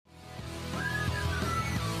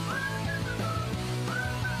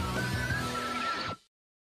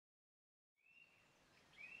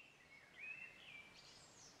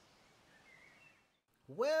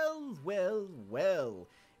Well, well, well.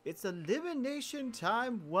 It's elimination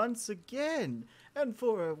time once again. And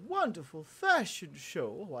for a wonderful fashion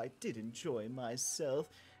show, I did enjoy myself.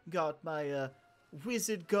 Got my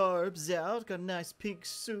wizard garbs out, got a nice pink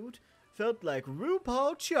suit. Felt like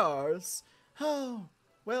RuPaul Charles. Oh,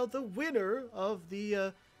 well, the winner of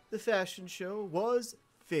the fashion show was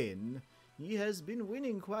Finn. He has been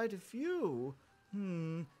winning quite a few.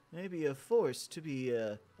 Maybe a force to be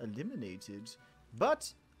eliminated.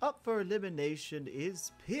 But up for elimination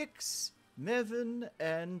is Pix, Mevin,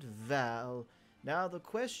 and Val. Now the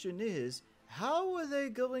question is, how are they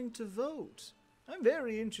going to vote? I'm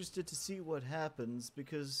very interested to see what happens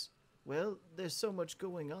because, well, there's so much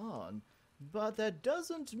going on. But that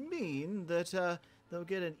doesn't mean that they'll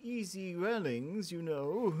get an easy runnings, you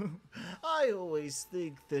know. I always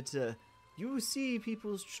think that you see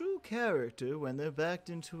people's true character when they're backed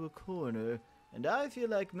into a corner, and I feel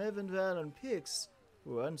like Mevin, Val, and Pix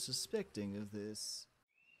were unsuspecting of this.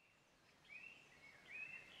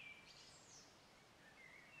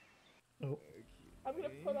 Oh. I'm gonna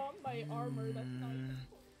put on my armor, that's not...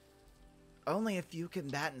 Only a few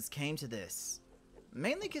combatants came to this.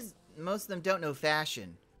 Mainly because most of them don't know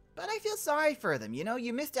fashion. But I feel sorry for them, you know,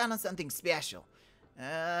 you missed out on something special.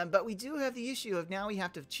 But we do have the issue of now we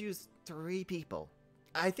have to choose 3 people.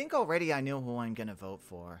 I think already I know who I'm gonna vote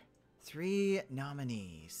for. 3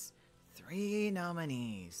 nominees. 3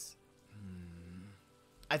 nominees.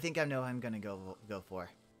 I think I know who I'm gonna go for.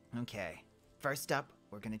 Okay. First up,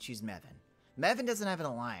 we're gonna choose Mevin. Mevin doesn't have an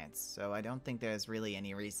alliance, so I don't think there's really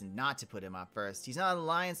any reason not to put him up first. He's not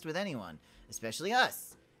allianced with anyone, especially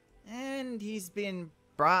us. And he's been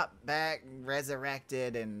brought back,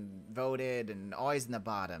 resurrected, and voted, and always in the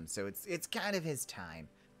bottom, so it's kind of his time.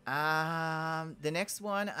 The next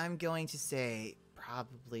one I'm going to say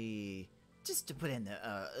probably, just to put in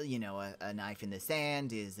the, you know, a knife in the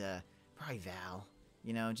sand is, probably Val.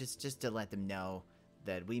 You know, just to let them know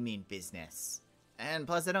that we mean business. And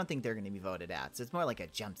plus, I don't think they're going to be voted out, so it's more like a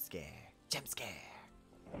jump scare. Jump scare.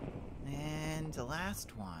 And the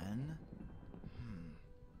last one...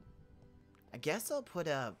 I guess I'll put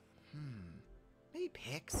up... maybe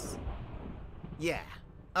Pix? Yeah.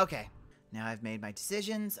 Okay. Now I've made my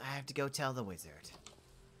decisions, I have to go tell the wizard.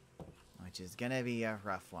 Which is gonna be a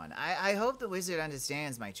rough one. I hope the wizard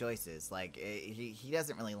understands my choices. Like, he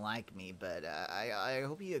doesn't really like me, but I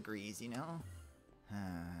hope he agrees, you know?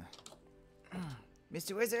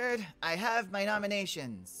 Mr. Wizard, I have my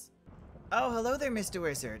nominations. Oh, hello there, Mr.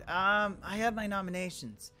 Wizard. I have my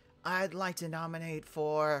nominations. I'd like to nominate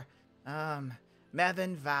for,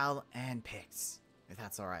 Mevin, Val, and Pix, if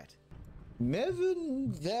that's alright. Mevin,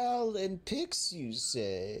 Val, and Pix, you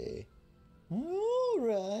say?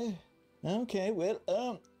 Alright. Okay, well,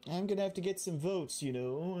 I'm gonna have to get some votes, you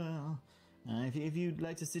know. If you'd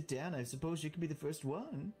like to sit down, I suppose you could be the first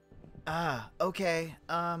one. Okay.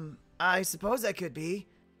 I suppose I could be.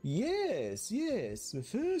 Yes, the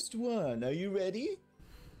first one. Are you ready?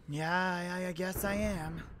 Yeah, I guess I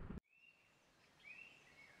am.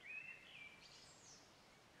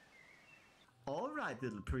 Alright,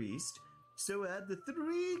 little priest. So, the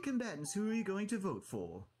 3 combatants, who are you going to vote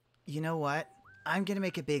for? You know what? I'm gonna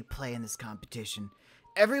make a big play in this competition.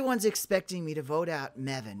 Everyone's expecting me to vote out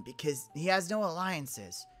Mevin because he has no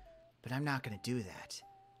alliances. But I'm not gonna do that.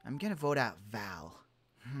 I'm gonna vote out Val.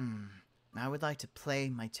 I would like to play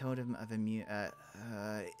my totem of immunity.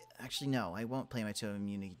 Actually, no, I won't play my totem of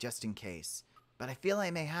immunity just in case. But I feel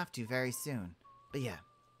I may have to very soon. But yeah,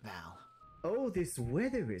 Val. Oh, this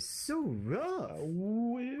weather is so rough.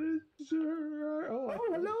 Wizard. Oh,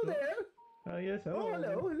 hello there. Yes. Oh,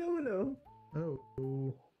 hello.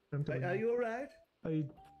 Oh, I'm coming. Are you alright? I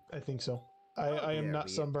think so. I am not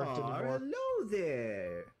sunburnt anymore. Hello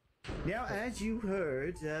there. Now, as you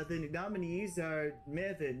heard, the nominees are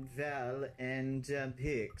Mevin, Val, and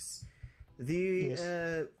Pix.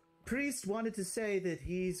 The priest wanted to say that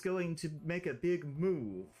he's going to make a big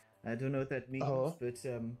move. I don't know what that means, but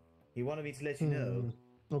he wanted me to let you know.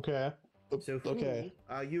 Okay. So who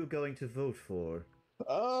are you going to vote for?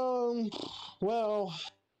 Well,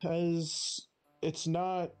 as it's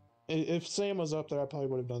not... If Sam was up there, I probably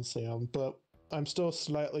would have done Sam, but I'm still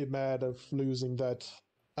slightly mad of losing that...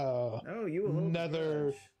 you will hold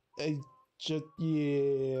Nether...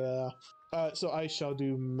 yeah. So I shall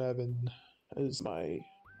do Mevin as my...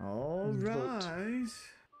 Alright.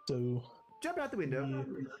 So... Jump out the window. Yeah.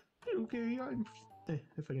 Okay,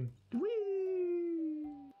 if I can...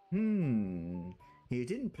 He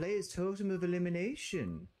didn't play his totem of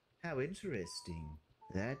elimination. How interesting.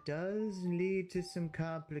 That does lead to some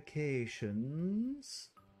complications.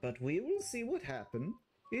 But we will see what happens.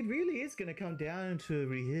 it really is gonna come down to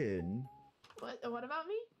Rihin. What about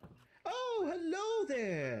me? Oh, hello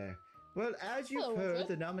there! Well, as you've Hello, heard, Wizard.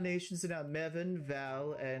 the nominations are now Mevin,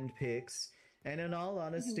 Val, and Pix. And in all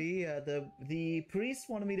honesty, the priest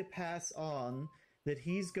wanted me to pass on that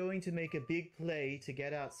he's going to make a big play to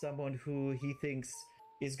get out someone who he thinks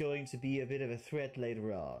is going to be a bit of a threat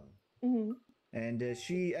later on. Mm-hmm. And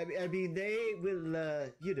I mean, they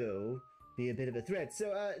will, be a bit of a threat.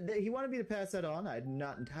 So he wanted me to pass that on. I'm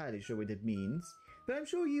not entirely sure what it means, but I'm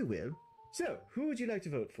sure you will. So, who would you like to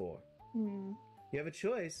vote for? Hmm. You have a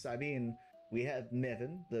choice. I mean, we have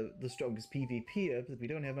Mevin, the strongest PvPer, but we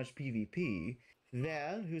don't have much PvP.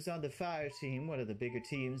 Val, who's on the fire team, one of the bigger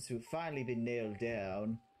teams, who've finally been nailed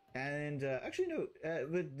down. And,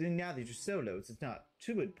 but now they're just solos, it's not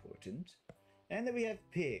too important. And then we have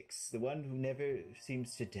Pix, the one who never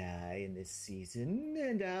seems to die in this season,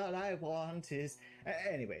 and all I want is...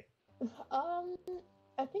 anyway.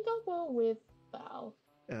 I think I'll go with Val.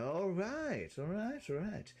 All right.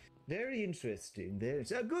 Very interesting.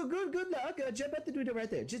 Good luck. Jump out the window right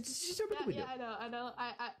there. Just jump out the window.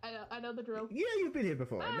 I know the drill. Yeah, you've been here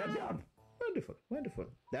before. Now jump. Wonderful.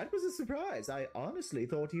 That was a surprise. I honestly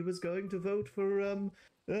thought he was going to vote for,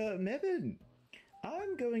 Mevin.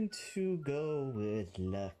 I'm going to go with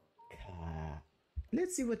Lakai.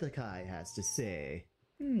 Let's see what Lakai has to say.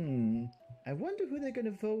 I wonder who they're going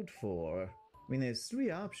to vote for. I mean, there's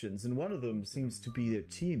 3 options, and one of them seems to be their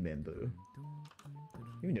team member.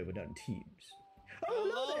 Even though we're not in teams.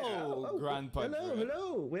 Oh, hello there! Grandpa.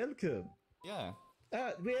 Hello, welcome. Yeah.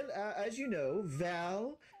 As you know,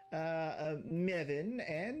 Val, Mevin,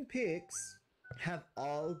 and Pix have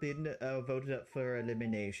all been voted up for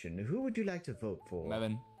elimination. Who would you like to vote for?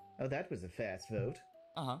 Mevin. Oh, that was a fast vote.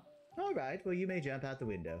 Uh-huh. All right, well, you may jump out the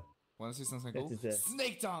window. Want to see something cool? This is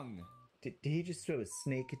Snake tongue! Did he just throw a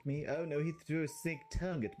snake at me? Oh, no, he threw a snake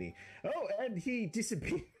tongue at me. Oh, and he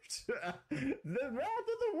disappeared. The wrath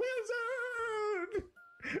of the wizard!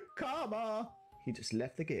 Karma! He just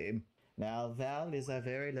left the game. Now, Val is our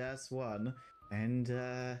very last one, and,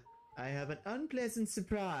 I have an unpleasant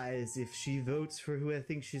surprise if she votes for who I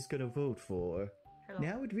think she's gonna vote for. Hello.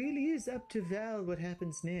 Now it really is up to Val what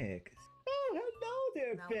happens next. Oh, hello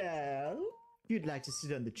there, Val! You'd like to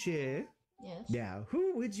sit on the chair? Yes. Now,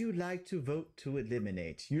 who would you like to vote to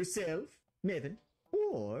eliminate? Yourself, Mevin,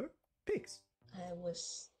 or Pix? I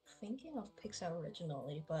was thinking of Pixar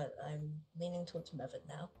originally, but I'm leaning towards Mevin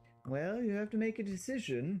now. Well, you have to make a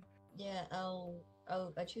decision. Yeah,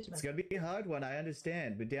 I choose It's Mevin. gonna be a hard one, I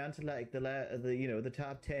understand. We're down to like the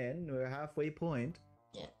top 10 or halfway point.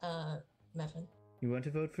 Yeah, Mevin. You want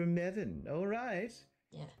to vote for Mevin? All right.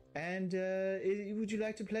 Yeah. And would you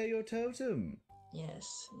like to play your totem? Yes,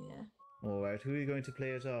 yeah. All right. Who are you going to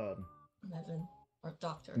play it on? Mevin. Or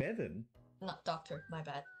Doctor. Mevin, Not Doctor, my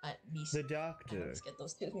bad. Niece. the I doctor. always get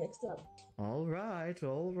those two mixed up. All right.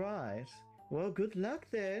 Well, good luck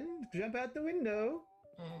then. Jump out the window.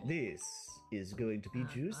 This is going to be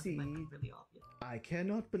juicy. Really obvious. I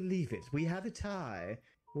cannot believe it. We have a tie.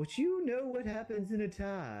 Would you know what happens in a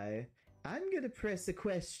tie? I'm gonna press a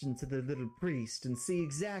question to the little priest and see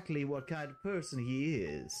exactly what kind of person he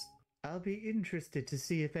is. I'll be interested to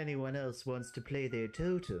see if anyone else wants to play their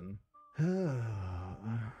totem.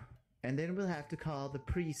 And then we'll have to call the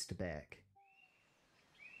priest back.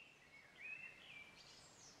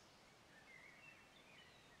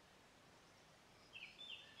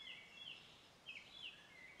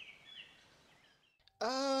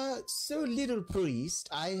 So little priest,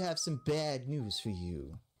 I have some bad news for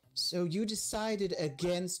you. So you decided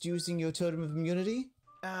against using your totem of immunity?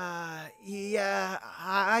 Yeah,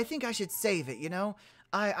 I think I should save it, you know?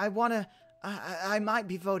 I might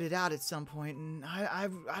be voted out at some point, and I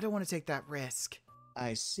don't want to take that risk.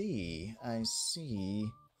 I see.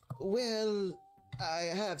 Well, I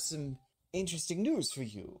have some interesting news for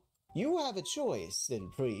you. You have a choice,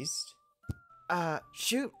 little priest.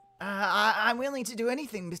 Shoot. I'm willing to do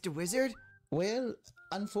anything, Mr. Wizard. Well,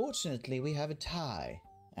 unfortunately, we have a tie.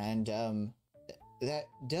 And, that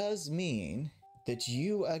does mean that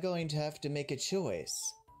you are going to have to make a choice.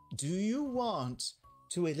 Do you want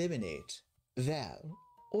to eliminate Val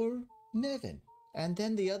or Mevin? And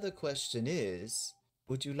then the other question is,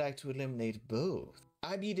 would you like to eliminate both?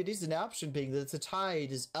 I mean, it is an option being that it's a tie.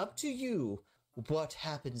 It is up to you what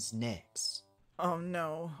happens next. Oh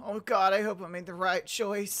no. Oh god, I hope I made the right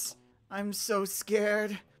choice. I'm so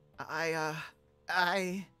scared. I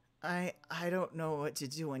don't know what to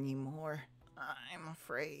do anymore. I'm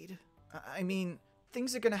afraid. I mean,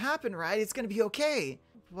 things are gonna happen, right? It's gonna be okay.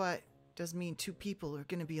 But does mean 2 people are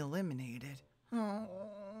gonna be eliminated.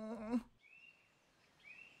 Oh.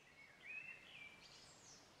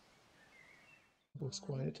 Looks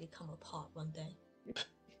quiet. Become a pot one day.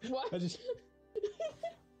 What? I just.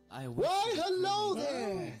 Why, hello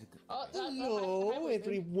there! Oh, Hello,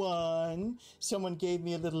 everyone. Someone gave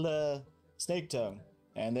me a little snake tongue,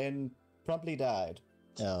 and then promptly died.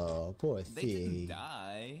 Oh, poor They didn't thing.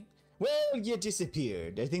 die. Well, you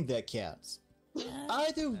disappeared. I think that counts.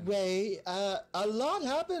 Either way, a lot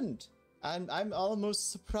happened. I'm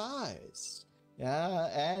almost surprised. Yeah,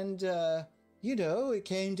 and you know, it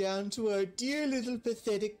came down to our dear little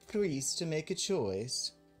pathetic priest to make a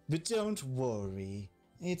choice. But don't worry.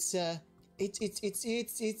 It's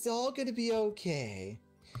all gonna be okay.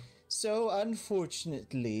 So,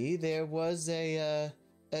 unfortunately, there was a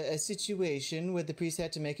situation where the priest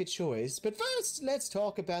had to make a choice. But first, let's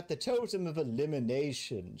talk about the totem of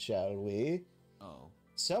elimination, shall we? Oh.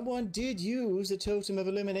 Someone did use a totem of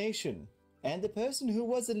elimination, and the person who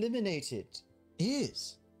was eliminated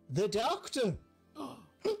is the doctor. Oh.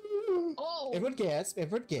 Everyone gasp!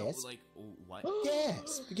 Everyone gasp! No, like, what?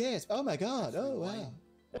 Gasp! Gasp! Oh my God! Oh wow!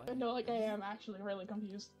 What? No, like I am actually really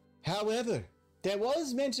confused. However, there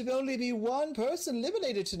was meant to only be one person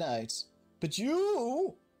eliminated tonight. But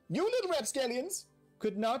you little rapscallions,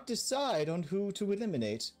 could not decide on who to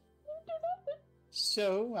eliminate.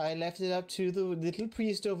 So I left it up to the little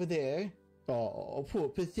priest over there. Oh, poor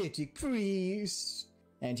pathetic priest.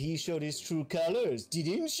 And he showed his true colors,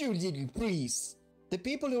 didn't you, little priest? The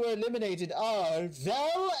people who were eliminated are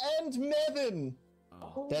Val and Mevin.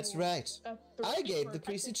 Oh. That's right. I Three gave for the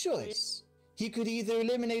priest a technically. choice. He could either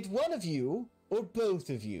eliminate one of you or both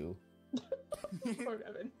of you. Poor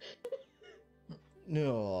Evan.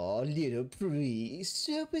 No, little priest,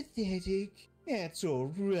 so pathetic. That's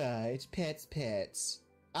all right, pets.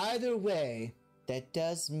 Either way, that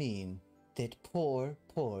does mean that poor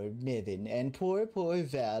Mevin and poor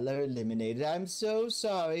Val are eliminated. I'm so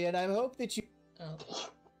sorry, and I hope that you... Oh,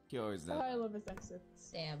 Cures that. I love his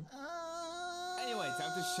exits. damn. Anyway,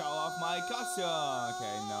 time to show off my costume.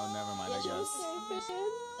 Okay, no, never mind, I guess.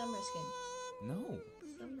 Summer skin. No.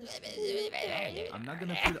 Summer skin. I'm not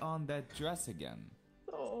gonna put on that dress again.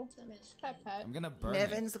 Oh, Summer skin. Pat. I'm gonna burn it.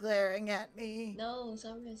 Mevin's glaring at me. No,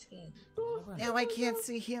 summer skin. I'm Now I can't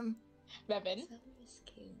see him. Bevin, Summer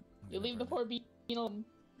skin. you leave the poor bean alone.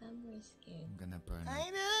 Summer skin. I'm gonna burn I it.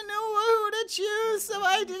 didn't know who to choose, so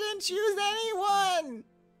I didn't choose anyone.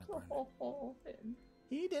 Oh, Finn.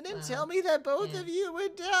 He didn't Wow. tell me that both Yeah. of you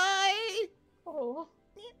would die. Oh.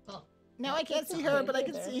 Oh, Now I can't It's see her, okay, but I you're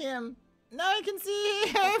can there. see him. Now I can see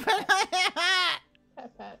her, but I...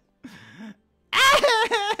 Pat. Leave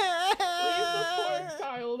Leave the poor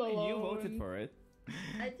child alone. You voted for it.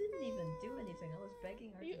 I didn't even do anything. I was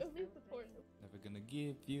begging her. You to leave stay. the poor. Never gonna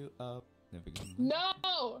give you up. Never gonna.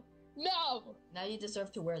 No! No! Now you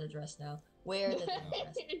deserve to wear the dress now. Wear the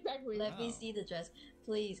dress. Exactly. Let me No. see the dress.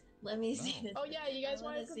 Please, let me see the Oh dress. yeah, you guys I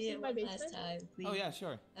want wanna to see see it my one basement? last time. Please. Oh yeah,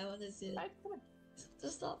 sure. I want to see it. Come on.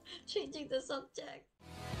 Just stop changing the subject.